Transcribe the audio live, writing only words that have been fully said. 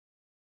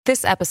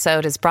This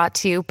episode is brought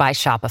to you by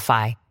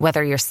Shopify.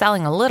 Whether you're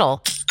selling a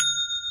little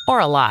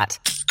or a lot,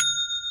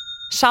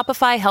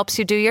 Shopify helps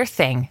you do your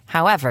thing,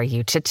 however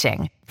you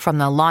cha-ching. From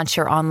the launch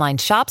your online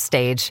shop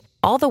stage,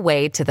 all the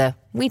way to the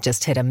we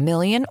just hit 1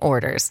 million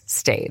orders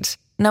stage.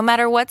 No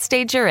matter what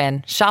stage you're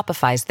in,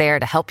 Shopify's there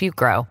to help you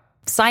grow.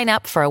 Sign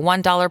up for a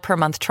 $1 per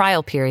month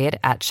trial period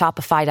at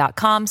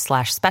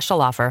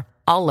shopify.com/special offer,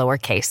 all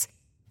lowercase.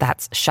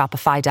 That's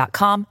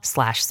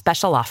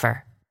shopify.com/special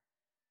offer.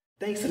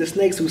 Thanks to the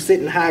snakes who sit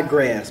in high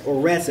grass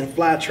or rats in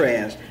fly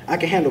trash, I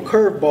can handle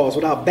curveballs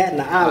without batting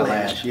an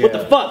eyelash. Yeah. What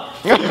the fuck?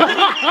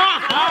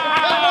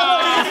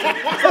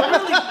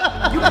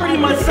 You pretty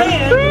much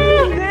saying.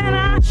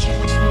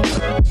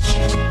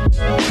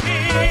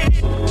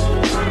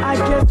 I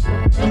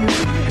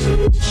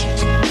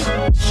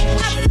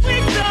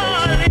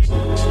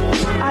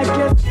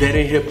guess. Dead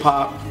in Hip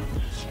Hop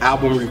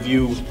album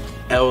review.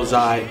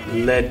 Elzhi,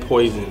 Lead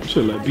Poison.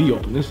 Should let B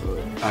open this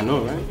up. I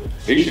know, right?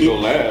 He should go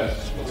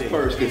last.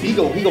 First, because he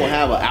gonna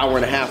have an hour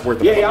and a half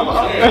worth of I'm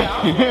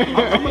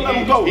gonna let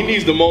him go. He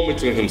needs the moment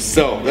to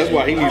himself. That's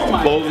why he needs to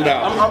close it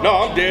out.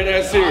 I'm dead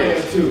ass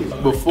serious.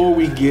 Before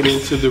we get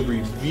into the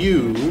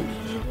review,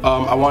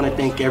 I want to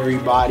thank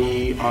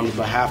everybody on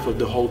behalf of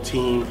the whole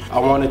team. I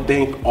want to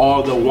thank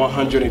all the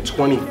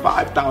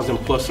 125,000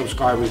 plus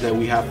subscribers that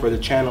we have for the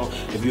channel.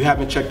 If you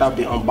haven't checked out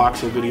the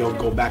unboxing video,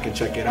 go back and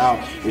check it out.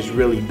 It's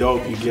really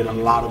dope. You get a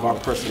lot of our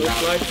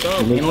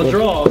personality. Ain't no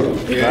draws.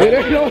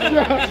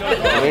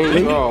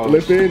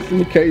 Let's in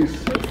some case.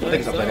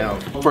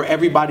 For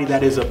everybody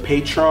that is a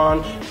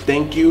patron,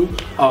 thank you.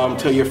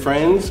 Tell your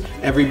friends.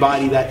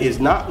 Everybody that is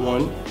not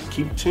one,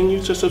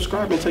 continue to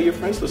subscribe and tell your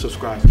friends to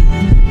subscribe.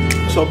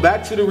 So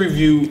back to the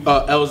review,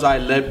 Elzhi,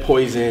 Lead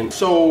Poison.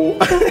 So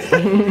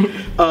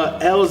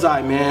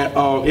Elzhi, man,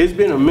 it's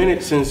been a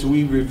minute since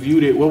we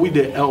reviewed it. Well, we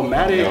did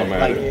Elmatic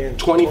like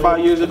 25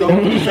 years ago.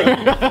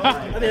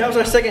 I think that was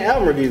our second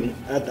album review.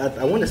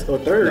 I went or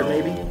third,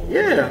 maybe.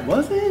 Yeah,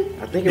 was it?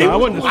 I think it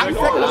was. I think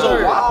it was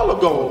a while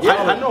ago.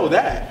 Yeah. I know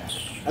that.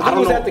 I think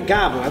it was at the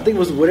Goblin. I think it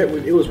was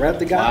Rap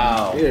the Goblin.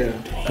 Wow. Yeah.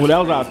 Well, that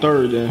was our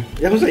third then.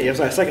 Yeah, I was saying, it was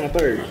our second or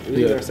third. It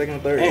was our second or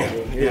third.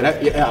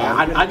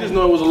 I just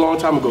know it was a long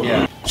time ago.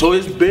 Yeah. So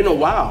it's been a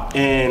while,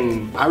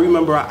 and I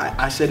remember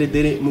I said it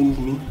didn't move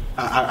me.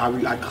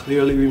 I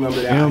clearly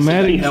remember that.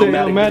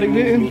 Elmatic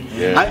didn't?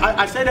 Yeah.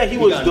 I said that he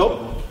was dope.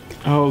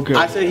 Oh, okay.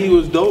 I said he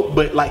was dope,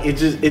 but like it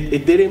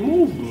didn't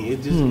move me.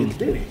 It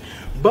didn't.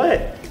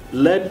 But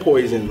Lead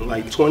Poison,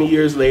 like 20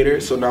 years later,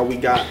 so now we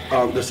got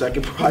the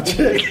second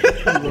project.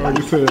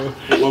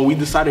 When we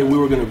decided we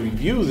were gonna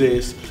review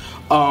this,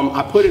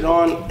 I put it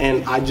on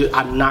and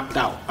I knocked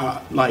out.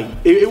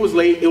 It was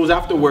late. It was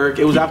after work.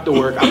 I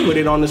put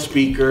it on the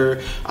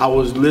speaker. I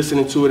was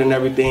listening to it and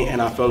everything,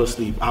 and I fell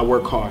asleep. I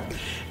work hard,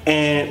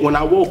 and when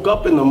I woke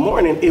up in the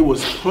morning, it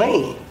was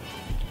playing,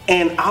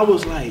 and I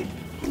was like,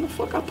 "What the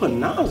fuck? I put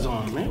Nas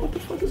on, man. What the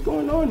fuck is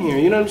going on here?"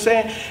 You know what I'm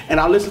saying? And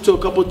I listened to a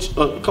couple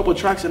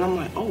tracks, and I'm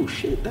like, "Oh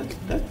shit,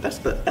 that's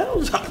the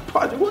Elzhi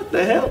project. What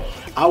the hell?"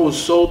 I was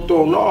so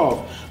thrown off.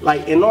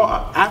 Like,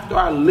 after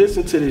I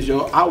listened to this,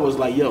 I was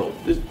like, "Yo,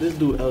 this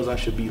dude Elzhi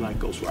should be like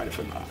ghostwriter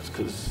for Nas,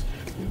 because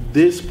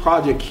this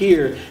project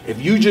here, if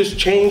you just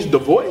changed the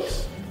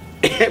voice,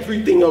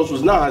 everything else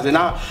was Nas." And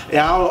I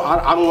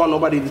don't want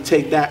nobody to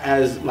take that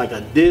as like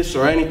a diss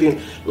or anything.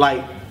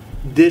 Like,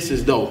 this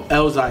is dope.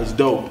 Elzhi's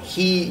dope.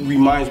 He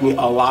reminds me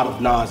a lot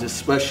of Nas,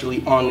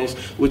 especially on this,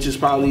 which is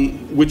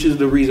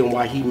the reason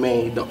why he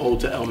made the Ode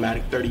to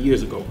Elmatic 30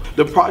 years ago.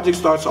 The project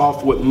starts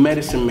off with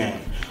Medicine Man,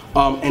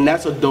 and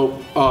that's a dope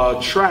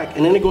track,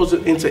 and then it goes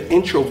into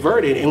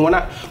Introverted. And when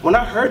I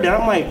heard that,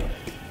 I'm like,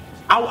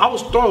 I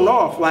was thrown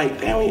off.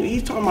 Like, damn,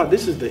 he's talking about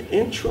this is the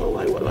intro.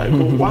 Like, what? Like,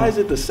 why is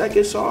it the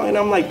second song? And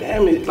I'm like,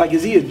 damn,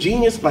 is he a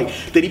genius? Like,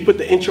 did he put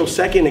the intro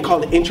second and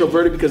call it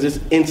Introverted because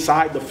it's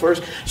inside the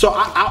first? So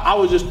I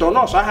was just thrown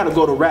off. So I had to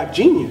go to Rap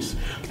Genius,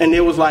 and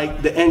it was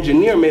like the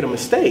engineer made a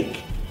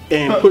mistake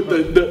and put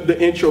the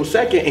intro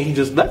second, and he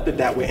just left it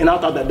that way. And I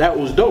thought that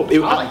was dope. I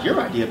like your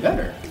idea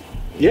better.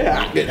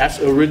 Yeah, that's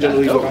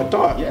originally what I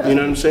thought. Yeah. You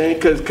know what I'm saying?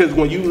 Because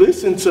when you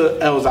listen to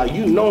Elzhi,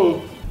 you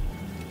know.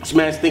 This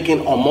man's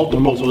thinking on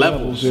multiple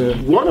levels. Yeah.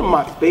 One of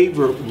my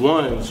favorite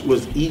ones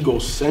was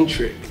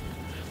Egocentric,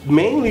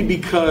 mainly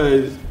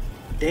because...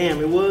 Damn,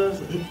 it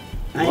was?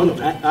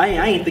 I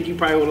ain't think you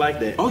probably would like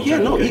that. Oh yeah,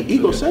 no,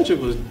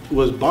 Egocentric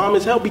was bomb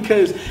as hell,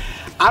 because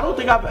I don't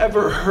think I've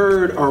ever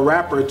heard a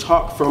rapper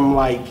talk from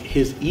like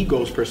his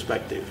ego's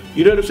perspective.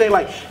 You know what I'm saying?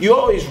 Like, you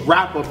always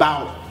rap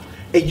about,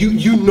 and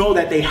you know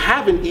that they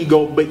have an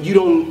ego, but you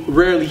don't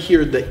rarely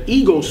hear the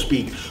ego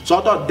speak. So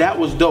I thought that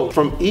was dope.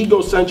 From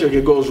Egocentric,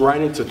 it goes right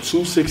into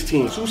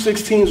 216.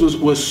 216s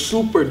was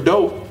super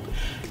dope.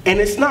 And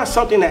it's not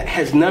something that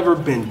has never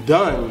been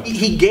done.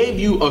 He gave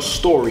you a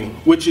story,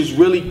 which is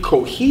really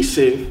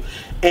cohesive,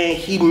 and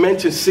he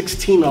mentioned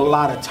 16 a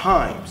lot of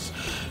times.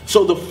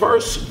 So the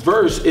first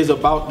verse is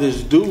about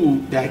this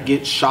dude that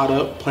gets shot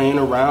up playing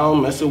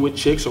around, messing with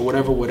chicks or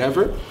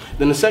whatever.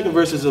 Then the second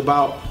verse is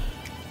about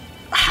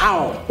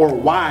how or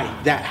why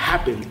that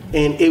happened,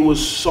 and it was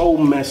so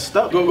messed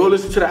up. Go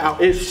listen to the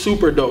album. It's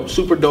super dope,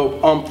 super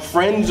dope.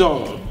 Friend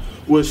Zone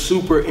was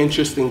super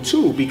interesting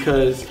too,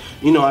 because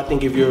I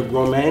think if you're a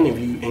grown man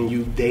and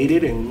you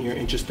dated and you're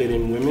interested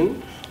in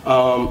women,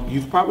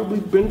 you've probably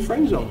been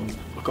friend zoned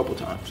a couple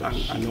times. I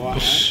know I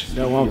have.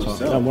 That's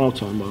what I'm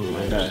talking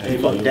about. Like, Hey,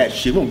 fuck that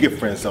shit. We don't get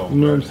friend zone. you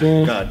know what I'm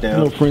saying? Goddamn.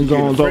 No friend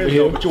zones over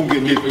here. But you don't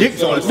get nigga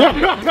dicks on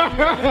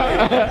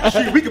us.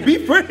 Shit, we could be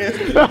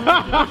friends.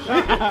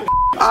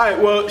 Alright,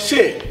 well,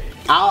 shit.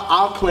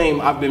 I'll claim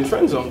I've been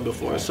friend zoned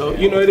before, so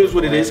it is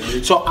what it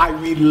is. So I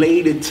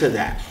related to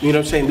that. You know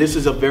what I'm saying? This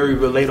is a very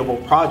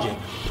relatable project.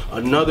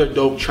 Another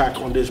dope track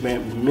on this,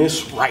 man,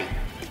 Miss Right.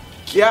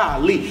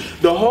 Golly,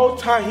 the whole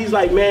time he's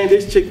like, man,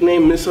 this chick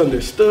named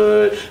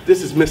Misunderstood,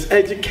 this is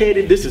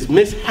Miseducated, this is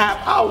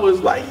Mishap. I was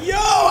like,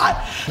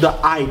 the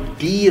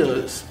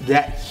ideas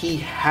that he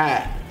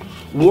had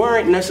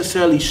weren't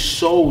necessarily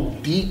so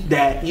deep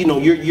that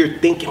you're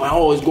thinking like,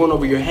 oh, it's going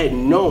over your head.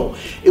 No,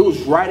 it was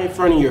right in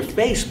front of your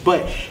face,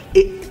 but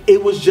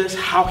it was just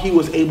how he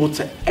was able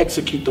to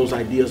execute those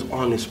ideas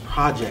on this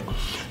project.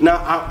 Now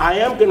I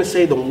am gonna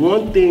say the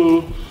one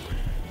thing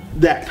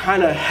that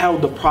kind of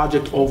held the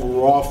project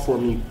overall for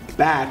me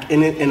back,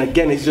 and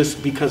again, it's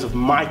just because of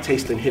my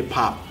taste in hip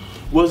hop,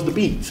 was the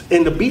beats.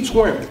 And the beats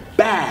weren't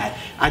bad.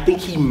 I think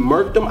he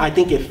murked them. I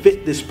think it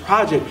fit this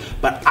project,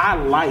 but I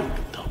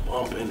like the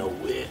bump in the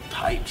whip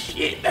type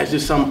shit. That's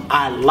just something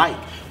I like.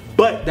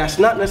 But that's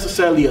not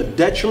necessarily a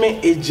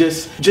detriment. It's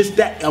just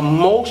that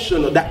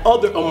emotional, that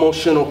other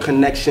emotional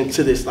connection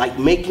to this, like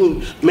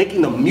making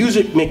the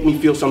music make me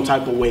feel some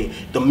type of way.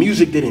 The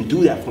music didn't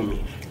do that for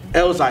me.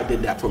 Elzhi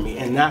did that for me,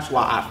 and that's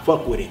why I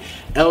fuck with it.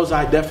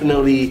 Elzhi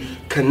definitely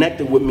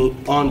connected with me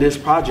on this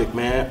project,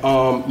 man.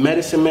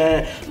 Medicine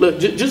Man, look,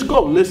 just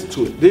go listen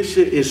to it. This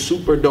shit is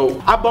super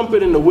dope. I bump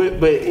it in the whip,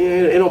 but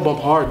it don't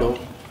bump hard though.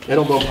 It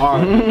don't bump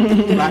hard.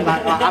 like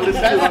I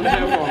listen to it on the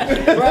headphones.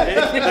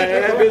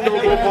 It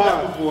don't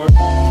bump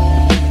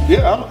hard.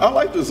 Yeah, I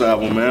like this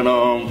album, man.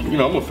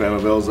 I'm a fan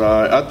of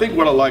Elzhi. I think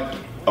what I like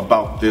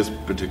about this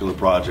particular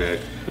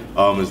project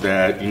is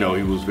that he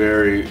was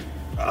very,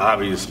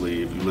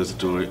 obviously, if you listen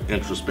to it,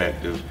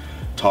 introspective,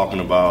 talking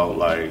about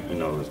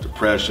his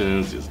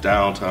depressions, his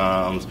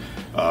downtimes,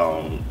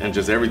 and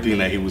just everything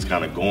that he was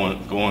kind of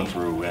going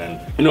through.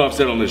 And I've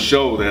said on this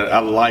show that I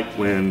like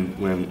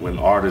when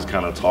artists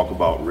kind of talk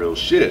about real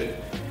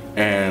shit,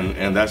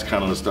 and that's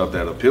kind of the stuff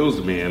that appeals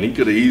to me. And he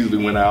could have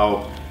easily went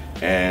out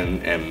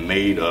and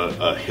made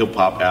a hip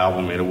hop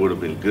album, and it would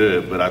have been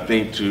good. But I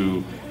think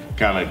to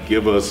kind of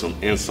give us some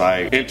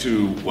insight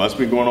into what's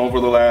been going on for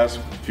the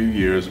last few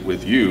years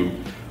with you,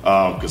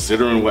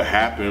 considering what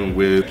happened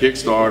with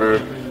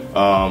Kickstarter,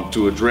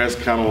 to address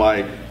kind of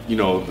like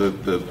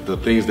the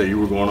things that you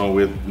were going on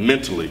with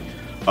mentally,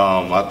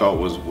 I thought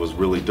was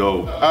really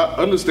dope. I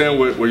understand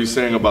what you're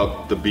saying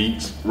about the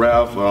beats,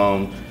 Ralph,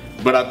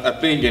 but I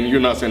think, and you're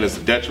not saying it's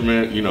a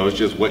detriment, it's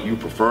just what you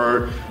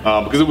preferred,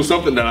 because it was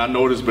something that I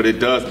noticed, but it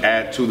does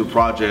add to the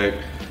project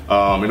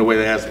in a way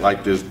that has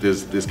like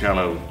this kind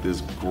of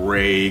this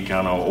gray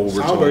kind of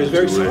overtone. Somber, it's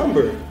very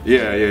somber.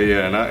 Yeah,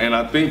 and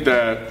I think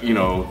that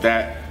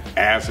that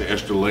adds an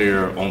extra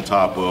layer on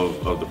top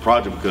of the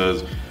project,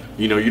 because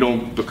you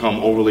don't become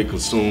overly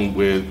consumed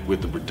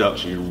with the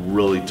production. You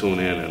really tune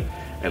in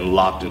and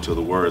locked into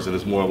the words, and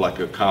it's more of like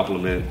a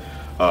compliment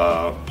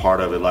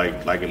part of it,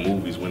 like in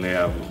movies when they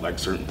have like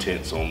certain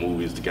tints on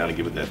movies to kind of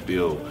give it that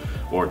feel,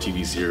 or a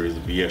TV series to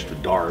be extra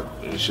dark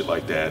and shit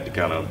like that to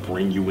kind of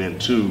bring you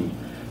into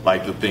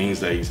like the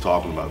things that he's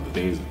talking about, the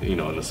things in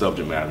the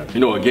subject matter.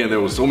 Again, there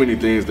was so many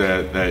things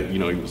that he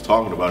was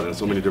talking about in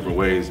so many different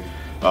ways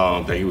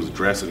that he was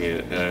addressing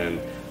it, and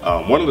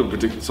one of the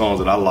particular songs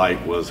that I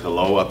liked was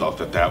Hello. I thought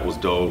that was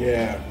dope.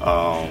 Yeah,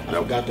 I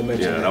forgot to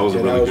mention that. Yeah, that was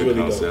a really good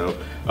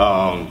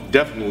concept.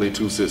 Definitely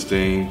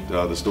 216,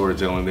 the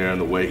storytelling there and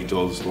the way he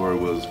told the story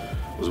was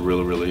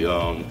really, really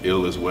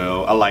ill as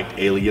well. I liked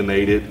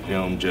Alienated,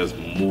 him just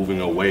moving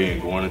away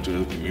and going into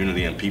the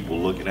community and people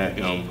looking at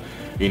him,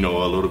 a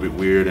little bit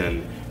weird,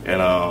 and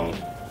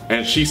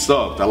She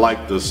Sucked. I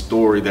liked the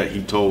story that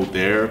he told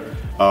there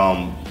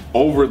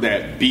over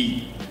that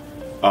beat.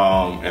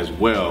 As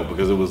well,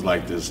 because it was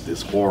like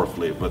this horror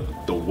flick,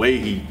 but the way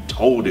he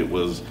told it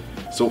was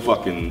so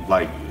fucking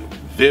like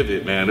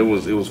vivid, man. It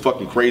was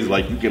fucking crazy.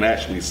 Like you can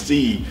actually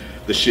see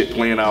the shit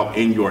playing out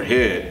in your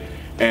head.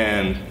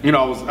 And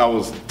I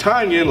was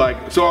tying in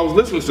so I was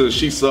listening to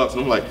She Sucks,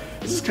 and I'm like,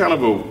 this is kind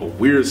of a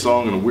weird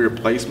song and a weird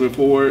placement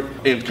for it.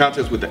 In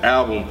context with the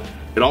album,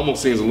 it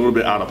almost seems a little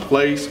bit out of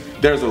place.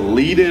 There's a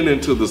lead-in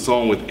into the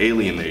song with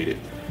Alienated,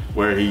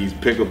 where he's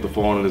picked up the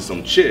phone and there's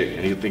some chick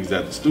and he thinks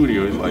at the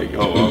studio, he's like,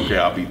 oh, okay,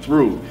 I'll be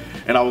through.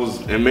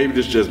 And maybe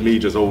this is just me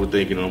just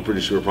overthinking, and I'm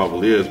pretty sure it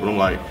probably is, but I'm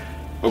like,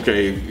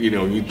 okay,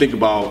 you think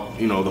about,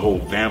 the whole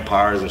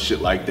vampires and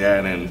shit like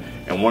that,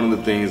 and one of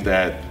the things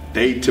that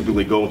they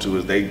typically go to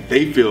is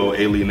they feel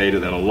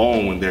alienated and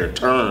alone when their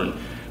turn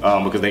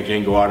because they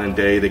can't go out and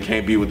date, they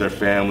can't be with their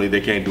family,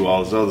 they can't do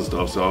all this other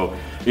stuff. So,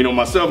 you know,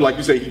 myself, like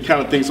you say, he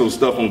kind of thinks of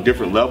stuff on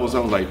different levels. I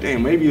was like,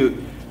 damn, maybe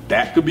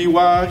that could be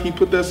why he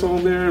put that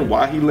song there and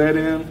why he led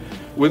in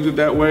with it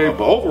that way.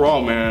 But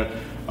overall, man,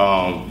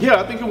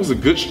 yeah, I think it was a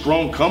good,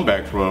 strong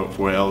comeback for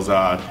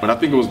Elzhi. And I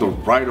think it was the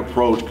right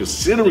approach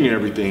considering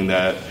everything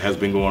that has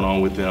been going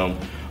on with him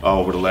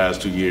over the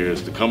last 2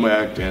 years, to come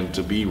back and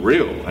to be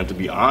real and to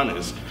be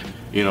honest,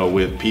 you know,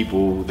 with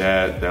people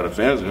that are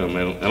fans of him.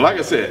 And like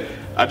I said,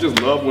 I just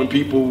love when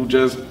people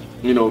just,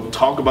 you know,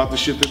 talk about the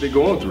shit that they're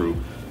going through,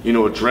 you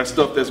know, address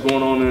stuff that's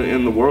going on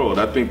in the world.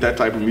 I think that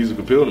type of music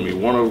appealed to me.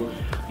 One of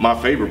my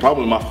favorite,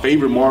 probably my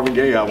favorite Marvin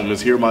Gaye album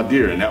is Hear My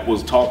Dear, and that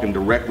was talking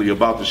directly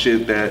about the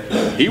shit that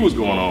he was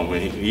going on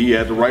when he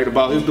had to write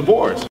about his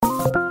divorce.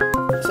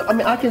 So, I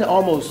mean, I can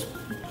almost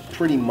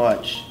pretty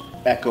much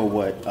echo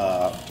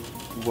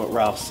what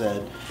Ralph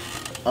said.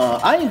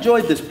 I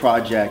enjoyed this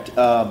project,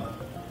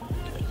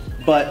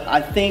 but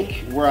I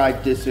think where I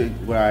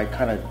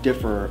kind of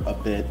differ a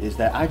bit is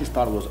that I just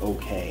thought it was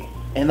okay.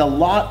 And a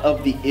lot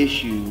of the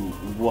issue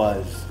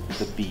was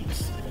the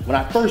beats. When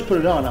I first put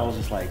it on, I was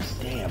just like,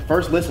 damn.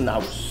 First listen, I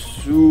was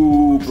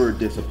super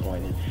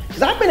disappointed.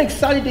 Because I've been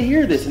excited to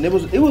hear this, and it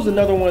was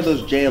another one of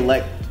those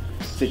J-Elect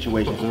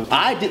situations.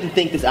 I didn't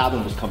think this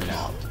album was coming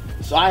out.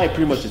 So I had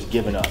pretty much just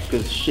given up,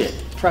 because shit,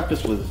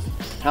 Preface was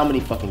how many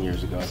fucking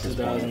years ago at this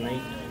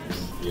 2008.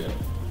 Yeah.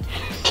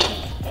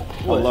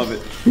 I love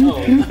it. Oh.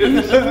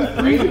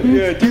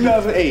 Yeah,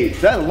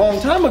 2008. That's a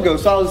long time ago.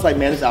 So I was just like,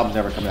 man, this album's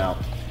never coming out.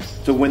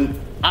 So when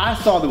I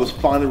saw that it was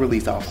finally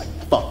released, I was like,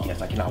 fuck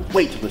yes, I cannot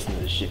wait to listen to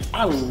this shit.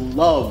 I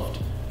loved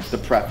the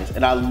Preface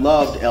and I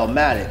loved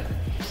Elmatic.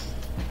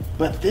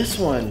 But this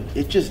one,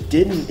 it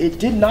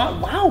did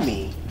not wow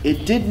me.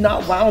 It did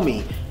not wow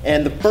me.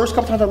 And the first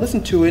couple times I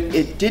listened to it,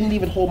 it didn't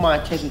even hold my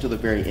attention to the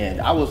very end.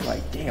 I was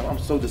like, damn, I'm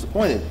so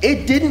disappointed.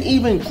 It didn't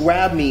even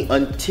grab me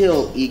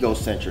until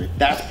Egocentric.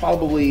 That's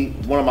probably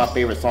one of my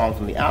favorite songs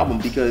on the album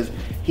because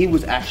he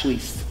was actually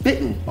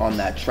spitting on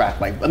that track.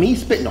 Like, I mean,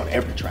 he's spitting on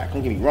every track,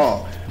 don't get me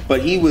wrong.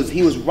 But he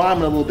was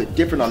rhyming a little bit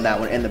different on that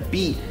one, and the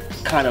beat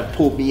kind of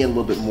pulled me in a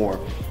little bit more.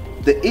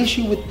 The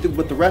issue with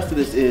the rest of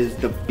this is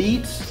the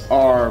beats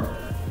are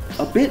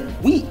a bit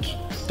weak.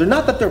 They're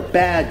not that they're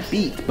bad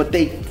beats, but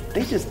they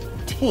just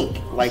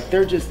tink. Like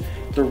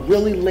they're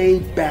really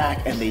laid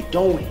back and they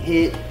don't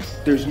hit.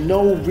 There's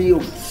no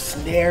real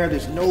snare,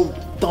 there's no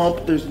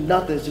thump, there's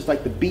nothing. It's just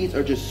like the beats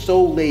are just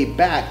so laid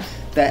back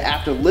that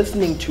after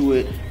listening to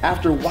it,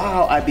 after a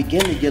while, I begin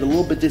to get a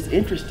little bit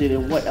disinterested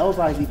in what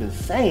Elzhi's even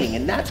saying,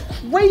 and that's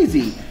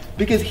crazy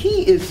because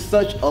he is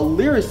such a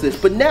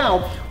lyricist. But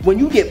now, when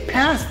you get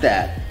past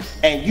that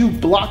and you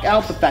block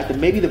out the fact that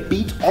maybe the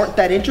beats aren't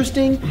that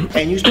interesting,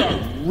 and you start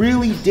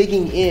really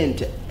digging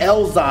into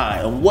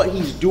Elzhi and what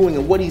he's doing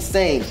and what he's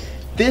saying,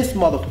 this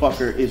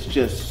motherfucker is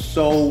just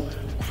so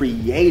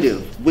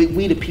creative with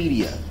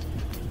Wikipedia.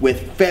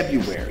 With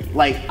February.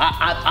 Like,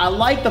 I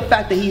like the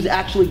fact that he's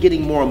actually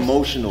getting more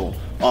emotional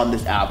on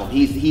this album.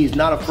 He's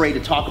not afraid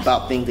to talk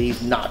about things that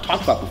he's not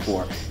talked about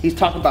before. He's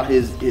talking about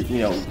his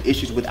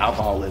issues with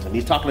alcoholism.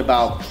 He's talking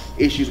about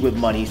issues with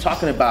money. He's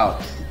talking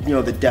about,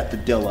 the death of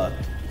Dilla.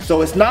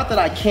 So it's not that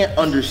I can't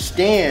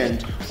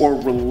understand or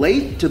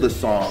relate to the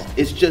songs.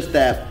 It's just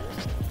that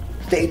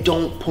they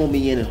don't pull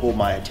me in and hold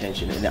my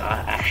attention. And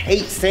I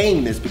hate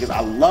saying this because I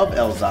love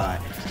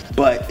Elzhi.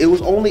 But it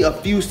was only a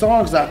few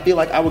songs that I feel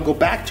like I would go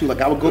back to.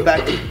 Like I would go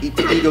back to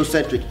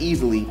Egocentric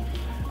easily.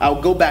 I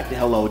would go back to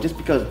Hello just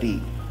because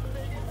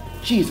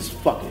Jesus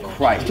fucking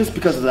Christ, just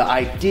because of the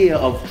idea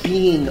of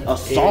being a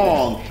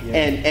song. Yeah.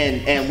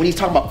 And when he's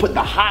talking about putting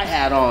the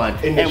hi-hat on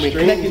and when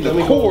connecting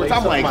the chords,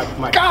 I'm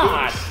like,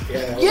 God,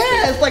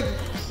 it's like,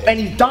 and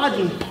he's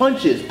dodging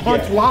punch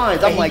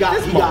lines. I'm like,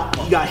 he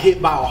got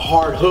hit by a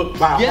hard hook,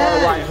 hard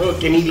right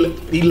hook, and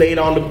he laid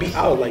on the beat.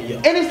 I was like, yo.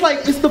 And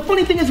it's the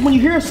funny thing is when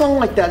you hear a song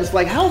like that, it's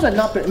like, how has that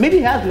not been? Maybe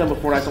it has been done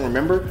before, and I don't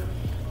remember.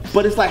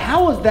 But it's like,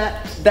 how is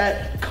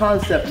that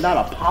concept not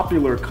a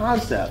popular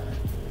concept?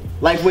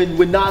 Like when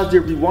Nas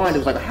did Rewind, it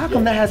was like, how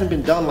come that hasn't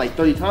been done like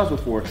 30 times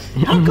before?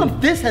 How come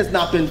this has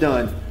not been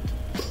done?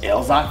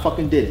 Elzhi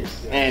fucking did it,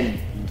 and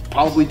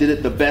probably did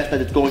it the best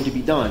that it's going to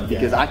be done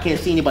because I can't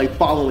see anybody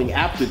following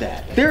after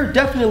that. There are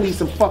definitely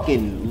some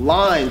fucking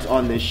lines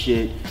on this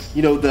shit.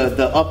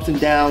 The ups and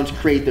downs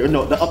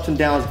the ups and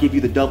downs give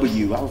you the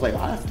W. I was like,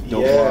 that's a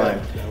dope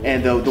line.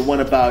 And the one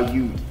about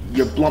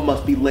your blunt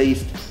must be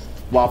laced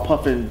while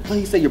puffing. What did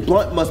he say? Your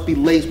blunt must be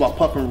laced while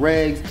puffing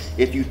regs.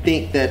 If you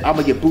think that I'm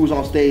gonna get booze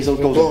on stage, those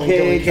goes in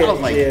kegs. I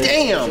was like,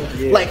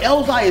 damn. Like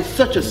Elzhi is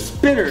such a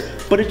spitter,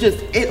 but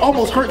it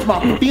almost hurts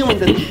my feelings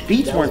that the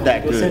beats weren't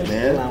that good,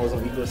 man.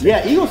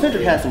 Yeah,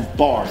 Egocentric had some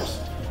bars.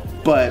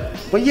 But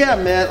yeah,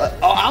 man,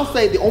 I'll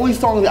say the only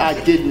song that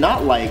I did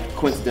not like,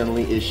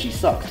 coincidentally, is She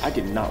Sucks. I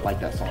did not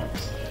like that song.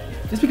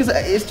 Just because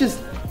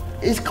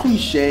it's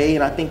cliche,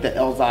 and I think that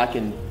Elzhi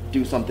can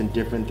do something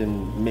different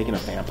than making a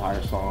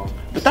vampire song.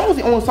 But that was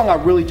the only song I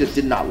really just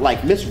did not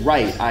like. Miss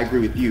Right, I agree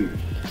with you.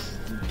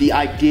 the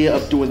idea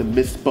of doing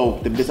the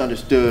misspoke, the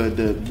misunderstood,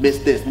 the miss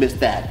this, miss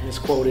that,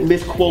 misquoted.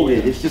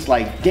 It's just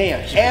like,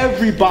 damn,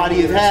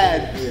 everybody has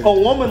had a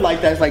woman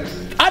like that. It's like,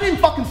 I didn't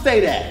fucking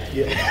say that. I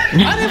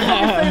didn't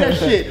fucking say that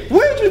shit.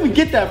 Where did you even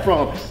get that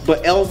from?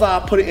 But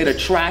Elzhi put it in a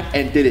track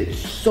and did it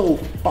so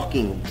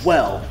fucking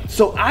well.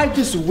 So I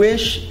just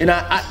wish, and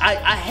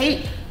I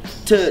hate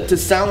to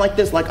sound like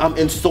this, like I'm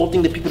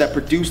insulting the people that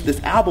produced this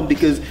album,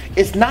 because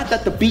it's not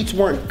that the beats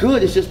weren't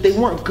good, it's just they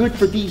weren't good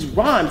for these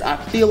rhymes. I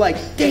feel like,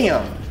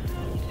 damn,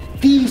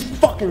 these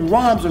fucking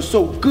rhymes are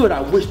so good,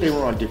 I wish they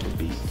were on different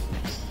beats.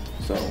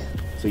 So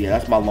yeah,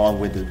 that's my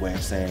long-winded way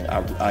of saying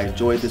I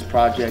enjoyed this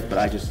project, but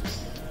I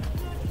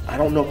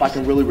don't know if I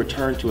can really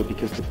return to it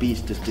because the beats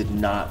just did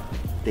not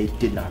grab me.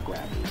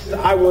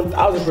 I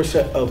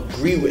 1000%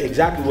 agree with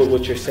exactly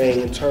what you're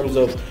saying in terms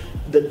of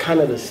the kind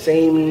of the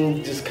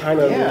same, just kind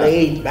of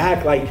laid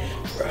back, like,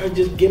 bro,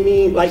 just give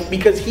me, like,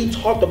 because he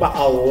talked about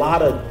a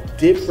lot of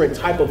different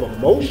type of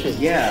emotions.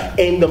 Yeah.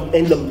 And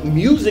the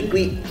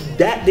musically,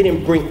 that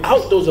didn't bring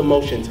out those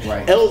emotions.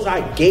 Right.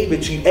 Elzhi gave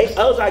it to you.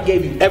 Elzhi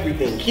gave you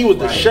everything. He was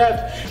the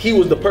chef. He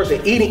was the person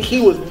eating.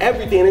 He was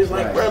everything. It's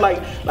like, bro, like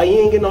you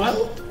ain't getting no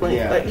help.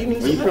 Like you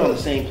need some help. You put on the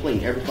same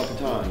plate every fucking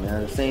time,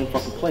 man. The same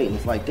fucking plate. And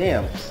it's like,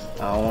 damn,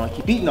 I don't want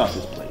to keep eating off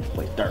this plate. This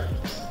plate's dirt.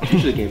 You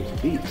should have gave him some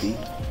beats, B.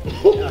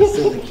 When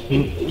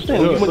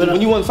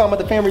you want to talk about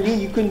the family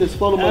reunion, you couldn't just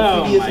float them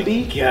on CD and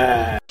beat?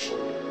 God.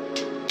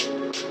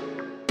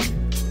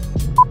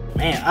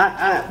 Man,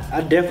 I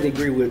definitely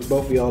agree with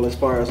both of y'all as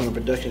far as on the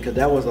production, because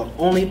that was the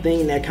only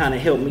thing that kind of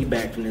helped me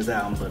back from this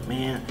album. But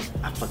man,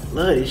 I fucking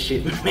love this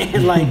shit,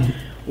 man. Like,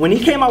 when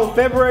he came out with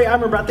February, I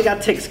remember, I think I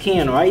text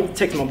Ken, or I even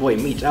text my boy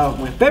Meech.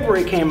 When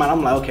February came out,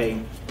 I'm like,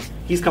 okay,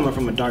 he's coming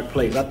from a dark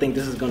place. I think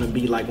this is gonna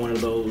be like one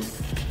of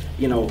those,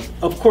 you know,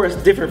 of course,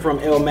 different from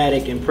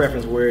Illmatic and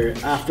Preference, where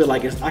I feel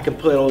like I can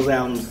play those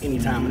albums any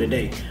time of the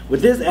day.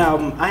 With this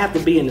album, I have to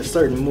be in a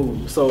certain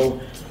mood, so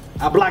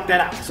I blocked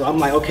that out. So I'm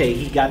like, okay,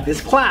 he got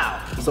this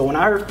cloud. So when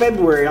I heard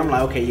February, I'm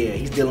like, okay, yeah,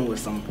 he's dealing with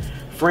some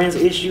friends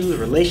issues,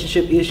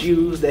 relationship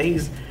issues that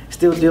he's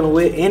still dealing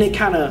with, and it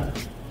kind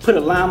of put a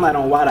limelight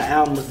on why the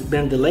album has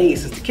been delayed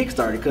since the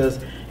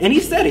Kickstarter. And he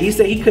said it. He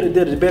said he could have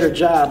did a better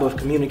job of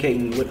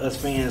communicating with us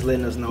fans,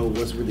 letting us know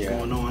what's really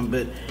going on.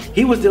 But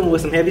he was dealing with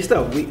some heavy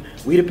stuff.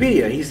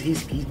 Weedopedia,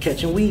 he's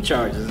catching weed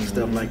charges and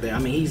stuff like that. I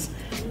mean, he's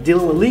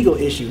dealing with legal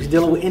issues. He's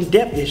dealing with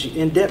in-depth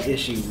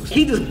issues.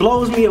 He just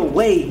blows me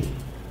away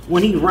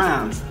when he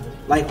rhymes.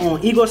 Like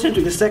on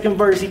Egocentric, the second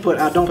verse, he put,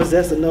 I don't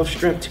possess enough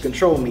strength to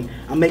control me.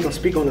 I make him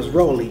speak on his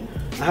rollie.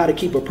 How to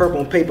keep a purple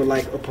on paper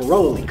like a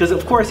parolee. Because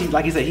of course,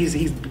 like he said, he's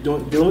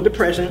dealing with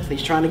depression.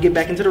 He's trying to get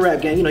back into the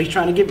rap game. You know, he's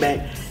trying to get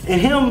back. And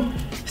him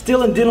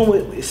still dealing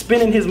with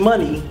spending his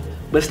money,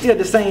 but still at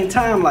the same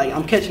time, like,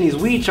 I'm catching these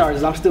weed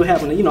charges. I'm still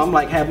having, you know, I'm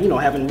like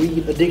having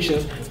weed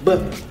addictions. But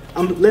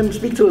I'm letting him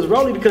speak to his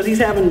rollie because he's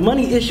having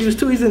money issues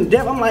too. He's in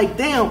debt. I'm like,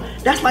 damn,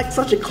 that's like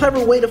such a clever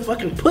way to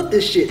fucking put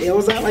this shit. It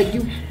was like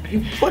you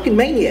fucking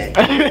maniac.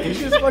 It's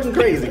just fucking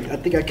crazy. I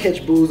think I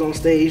catch booze on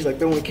stage, like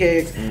throwing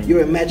kegs.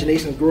 Your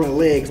imagination is growing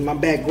legs, my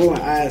back growing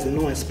eyes,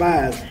 annoying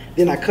spies.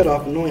 Then I cut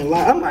off annoying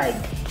lies. I'm like,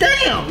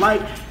 damn, like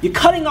you're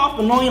cutting off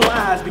annoying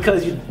lies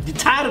because you're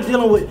tired of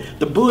dealing with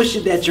the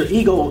bullshit that your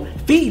ego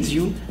feeds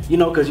you. You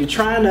know, because you're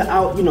trying to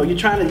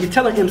you're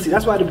telling MC.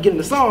 That's why at the beginning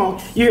of the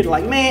song, you hear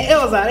like, man,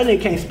 Elzhi, that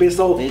nigga can't spit.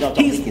 So he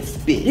can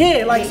spit.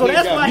 Yeah, like, so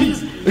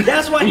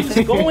that's why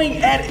he's going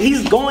at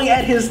his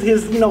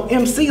you know,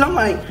 MCs. I'm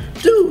like,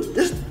 dude,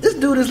 this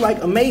dude is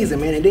like amazing,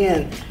 man. And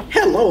then,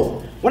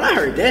 hello, when I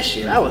heard that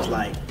shit, I was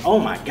like, oh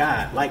my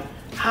God, like,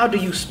 how do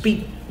you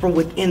speak from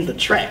within the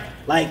track?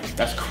 Like,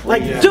 that's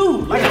crazy. Like,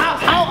 dude, like,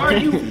 how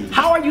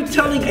are you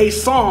telling a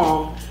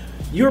song?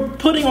 You're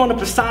putting on the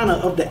persona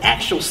of the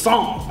actual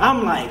song.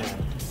 I'm like,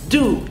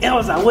 dude,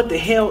 Elzhi, what the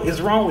hell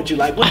is wrong with you?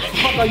 Like, what the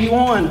fuck are you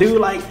on, dude?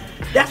 Like,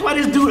 that's why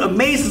this dude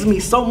amazes me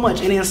so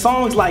much. And then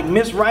songs like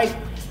Miss Right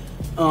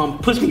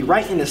puts me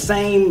right in the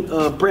same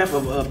breath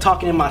of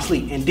Talking in My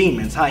Sleep and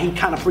Demons. How he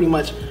kind of pretty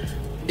much,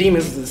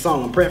 Demons is the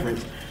song of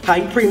Preference. How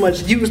he pretty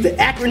much used the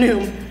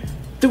acronym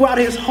throughout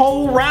his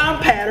whole rhyme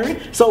pattern.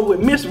 So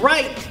with Miss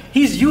Right,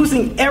 he's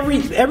using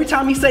every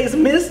time he says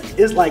miss,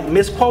 it's like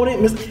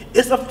misquoted.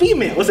 It's a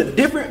female. It's a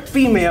different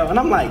female. And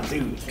I'm like,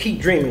 dude,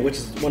 Keep Dreaming, which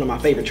is one of my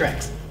favorite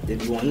tracks,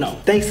 if you want to know.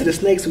 Thanks to the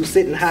snakes who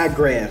sit in high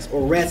grass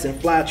or rats in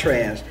fly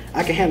trash,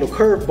 I can handle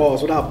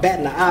curveballs without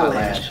batting an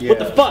eyelash. Yeah. What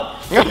the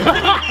fuck? So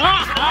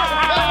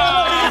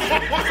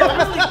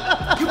really,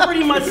 you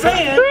pretty much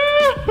saying,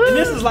 and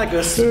this is like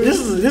this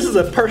is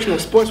a personal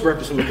sports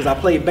reference for me because I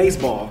play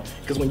baseball.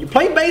 Because when you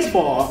play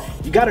baseball,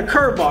 you got a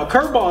curveball.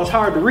 Curveball is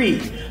hard to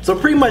read. So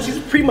he's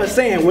pretty much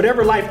saying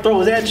whatever life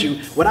throws at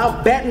you,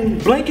 without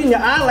blinking your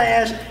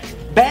eyelash,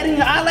 batting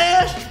your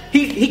eyelash,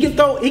 he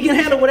can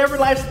handle whatever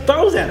life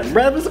throws at him,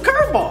 rather it's a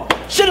curveball.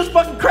 Shit is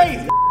fucking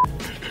crazy.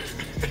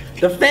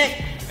 The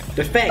fact,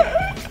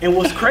 and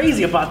what's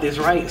crazy about this,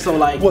 right? So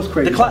like, what's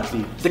crazy?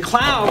 The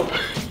Cloud,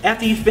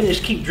 after he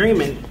finished Keep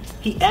Dreaming,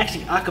 he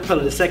actually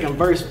acapella the second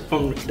verse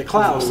from the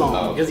Cloud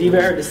song. Because you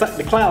ever heard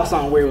the Cloud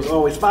song where it was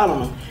always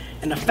following him.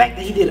 And the fact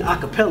that he did it a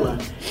cappella,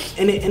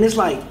 and it's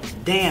like,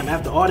 damn,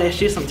 after all that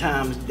shit,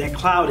 sometimes that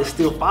cloud is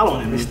still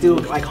following him. It's still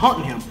like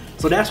haunting him.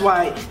 So that's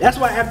why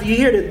after you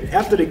hear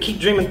after the Keep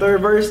Dreaming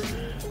third verse,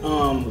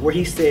 where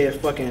he said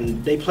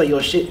fucking they play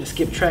your shit and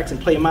skip tracks and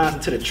play mine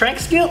until the track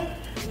skip.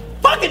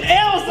 Fucking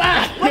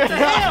Elzhi! What the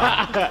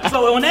hell?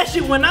 So when that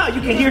shit went out,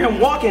 you can hear him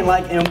walking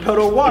like in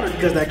puddle of water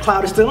because that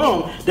cloud is still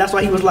on. That's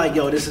why he was like,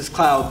 yo, this is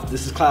Cloud 2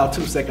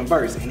 second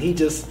verse. And he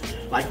just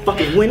like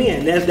fucking went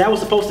in. That was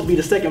supposed to be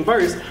the second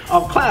verse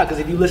of Cloud, because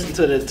if you listen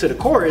to the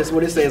chorus,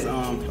 what it says,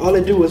 all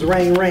they do is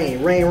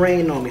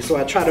rain on me. So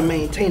I try to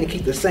maintain and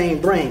keep the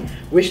same brain,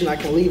 wishing I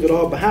can leave it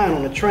all behind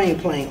on a train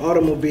playing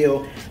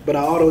automobile, but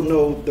I auto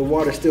know the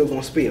water's still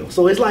gonna spill.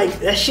 So it's like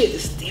that shit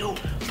is still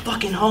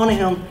fucking haunting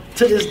him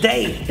to this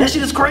day. That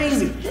shit is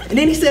crazy. And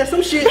then he said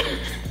some shit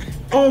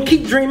on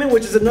Keep Dreaming,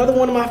 which is another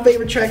one of my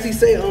favorite tracks. He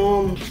said,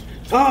 oh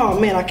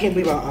man, I can't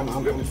believe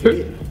I'm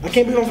forgetting. I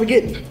can't believe I'm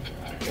forgetting.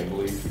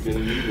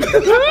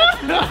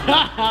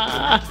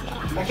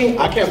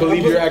 I can't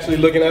believe you're actually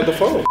looking at the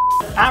phone.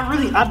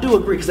 I do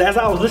agree, because as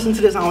I was listening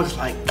to this, I was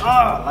like,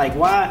 like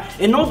why?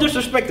 And no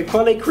disrespect to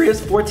Quelle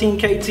Chris,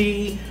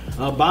 14KT,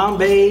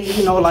 Bombay,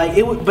 you know, like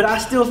it would, but I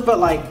still felt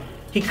like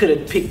he could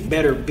have picked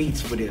better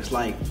beats for this.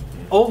 Like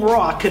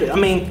overall,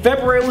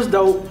 February was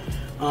dope.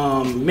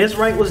 Miss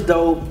Right was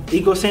dope.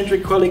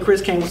 Egocentric, Quelle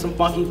Chris came with some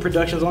funky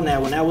productions on that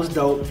one. That was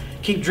dope.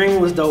 Keep Dreaming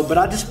was dope. But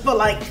I just felt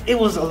like it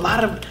was a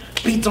lot of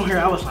beats on here.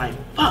 I was like,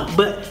 fuck.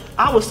 But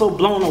I was so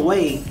blown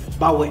away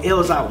by what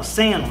Elzhi was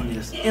saying on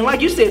this. And like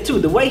you said too,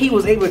 the way he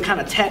was able to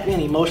kind of tap in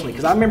emotionally.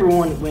 Because I remember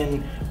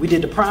when we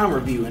did the Prime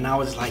review, and I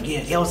was like,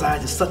 yeah, Elzhi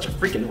is just such a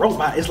freaking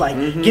robot. It's like,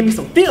 give me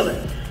some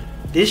feeling.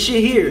 This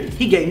shit here,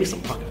 he gave me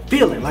some fucking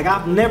feeling. Like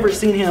I've never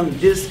seen him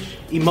this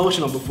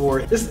emotional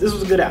before. This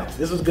was a good album.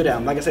 This was a good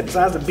album. Like I said,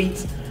 besides the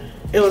beats,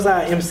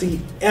 Elzhi MC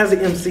as an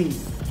MC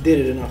did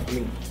it enough for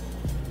me.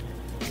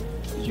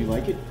 Did you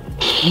like it?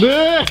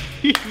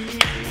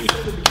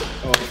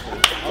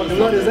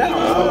 What is that?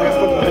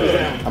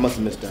 I must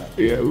have missed that.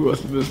 Yeah, we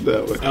must have missed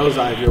that one.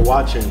 Elzhi, if you're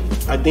watching,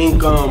 I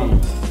think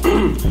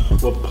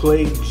what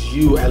plagues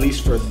you, at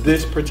least for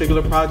this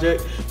particular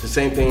project, the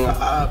same thing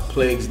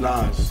plagues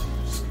Nas.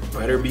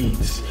 Better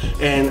beats.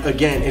 And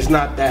again, it's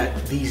not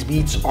that these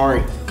beats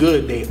aren't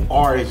good, they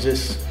are, it's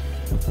just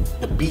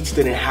the beats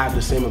didn't have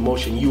the same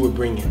emotion you were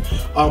bringing.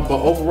 But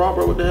overall,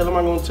 bro, what the hell am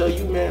I gonna tell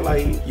you, man?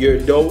 Like, you're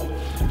dope.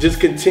 Just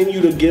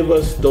continue to give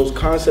us those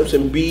concepts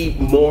and be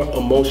more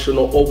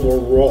emotional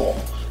overall.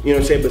 You know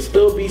what I'm saying? But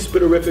still be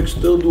spitterific,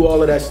 still do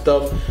all of that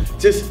stuff.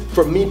 Just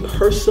for me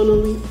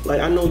personally,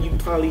 like I know you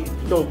probably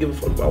don't give a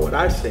fuck about what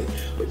I say,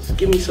 but just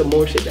give me some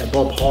more shit that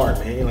bump hard,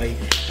 man. Like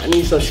I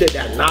need some shit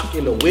that knock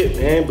in the whip,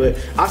 man. But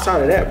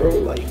outside of that, bro,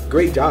 like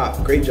great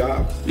job.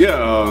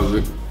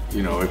 Yeah,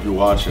 you know, if you're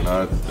watching,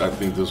 I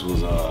think this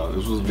was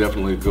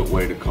definitely a good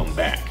way to come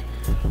back.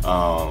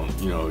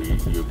 You know,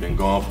 you've been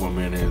gone for a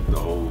minute, the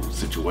whole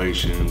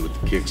situation with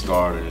the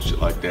Kickstarter and shit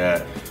like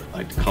that.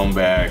 Like to come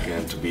back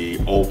and to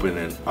be open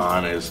and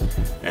honest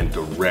and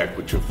direct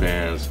with your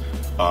fans.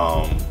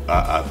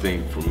 I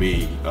think for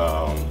me,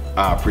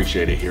 I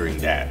appreciated hearing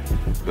that,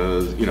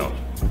 because you know,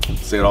 I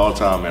say it all the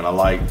time, man. I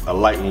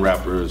like when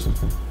rappers,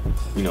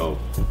 you know,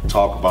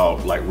 talk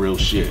about like real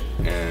shit,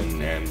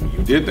 and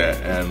you did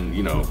that, and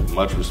you know,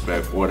 much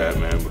respect for that,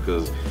 man,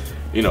 because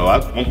you know,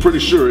 I'm pretty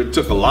sure it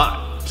took a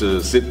lot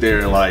to sit there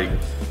and like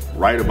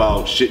write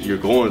about shit you're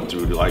going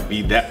through, to like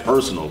be that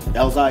personal.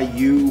 Elzhi,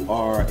 you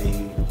are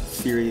a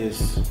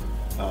serious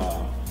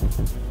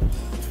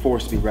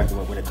force to be reckoned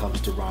with when it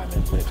comes to rhyming,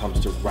 when it comes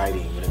to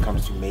writing, when it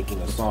comes to making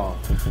a song.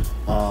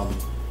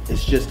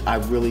 It's just, I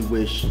really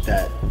wish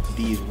that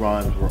these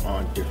rhymes were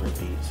on different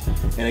beats.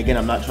 And again,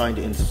 I'm not trying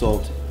to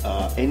insult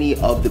any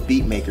of the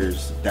beat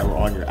makers that were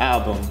on your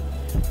album.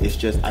 It's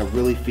just, I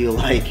really feel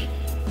like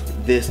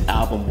this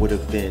album would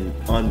have been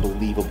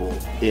unbelievable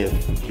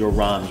if your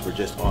rhymes were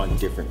just on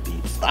different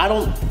beats. I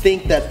don't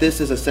think that this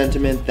is a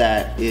sentiment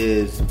that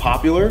is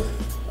popular.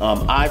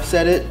 I've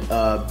said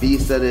it, B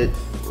said it,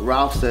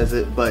 Ralph says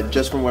it, but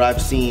just from what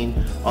I've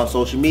seen on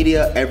social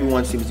media,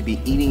 everyone seems to be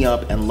eating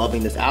up and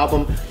loving this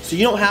album. So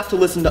you don't have to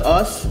listen to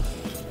us,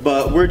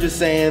 but we're just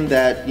saying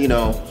that, you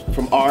know,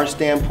 from our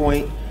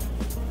standpoint,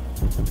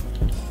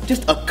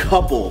 just a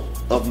couple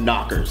of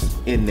knockers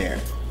in there,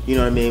 you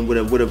know what I mean,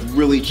 would have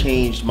really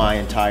changed my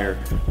entire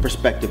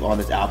perspective on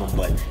this album.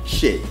 But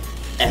shit,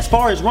 as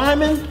far as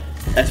rhyming,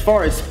 as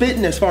far as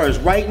spitting, as far as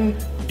writing,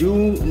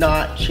 do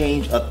not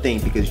change a thing,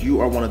 because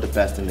you are one of the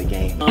best in the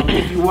game.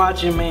 If you're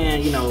watching,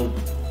 man, you know,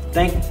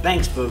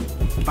 thanks for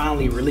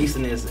finally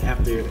releasing this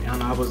after,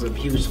 I was a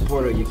huge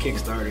supporter of your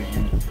Kickstarter,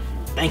 and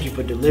thank you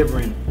for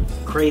delivering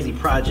a crazy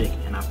project.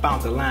 And I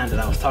found the line that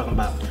I was talking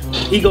about.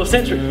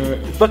 Egocentric,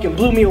 it fucking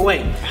blew me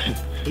away.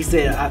 He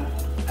said,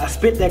 I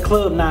spit that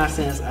club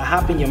nonsense, I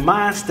hop in your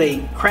mind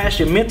state,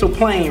 crash your mental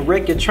plane,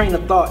 wreck your train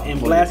of thought,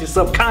 and blast your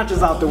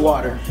subconscious out the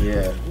water.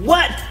 Yeah.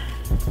 What?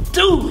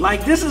 Dude,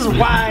 like this is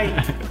why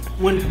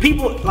when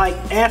people like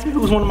ask me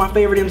who's one of my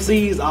favorite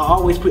MCs,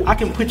 I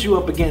can put you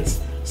up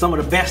against some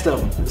of the best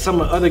of them.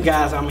 Some of the other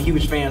guys I'm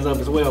huge fans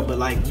of as well, but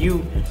like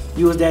you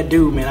was that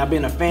dude, man. I've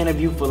been a fan of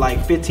you for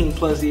like 15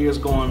 plus years,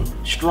 going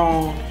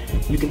strong.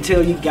 You can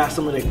tell you got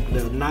some of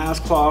the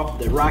Nas cloth,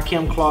 the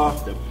Rakim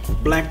cloth, the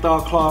Black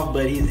Thought cloth,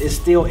 but it's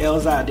still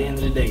Elzhi at the end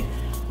of the day.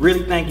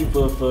 Really thank you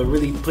for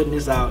really putting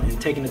this out and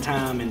taking the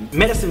time. And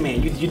Medicine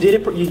Man, you did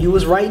it. You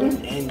was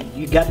writing and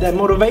you got that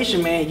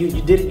motivation, man.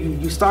 You did it.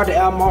 You started the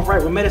album off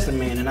right with Medicine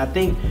Man, and I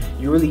think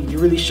you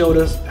really showed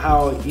us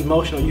how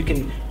emotional you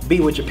can be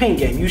with your pen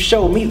game. You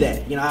showed me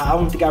that. You know, I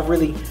don't think I've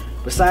really,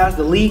 besides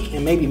the leak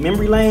and maybe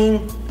Memory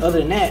Lane, other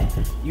than that,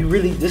 you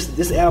really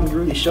this album you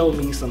really showed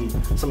me some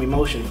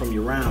emotion from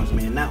your rhymes,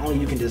 man. Not only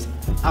you can just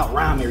out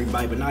rhyme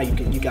everybody, but now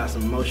you got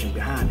some emotion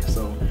behind it.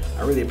 So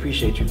I really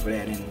appreciate you for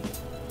that. And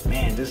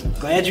man, just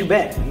glad you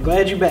back. I'm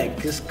glad you back.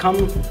 Just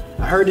come.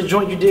 I heard the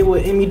joint you did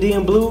with MED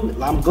and Blue.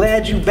 I'm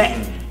glad you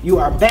back. You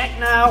are back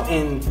now,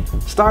 and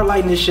start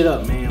lighting this shit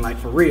up, man. Like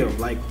for real.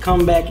 Like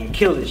come back and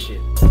kill this shit.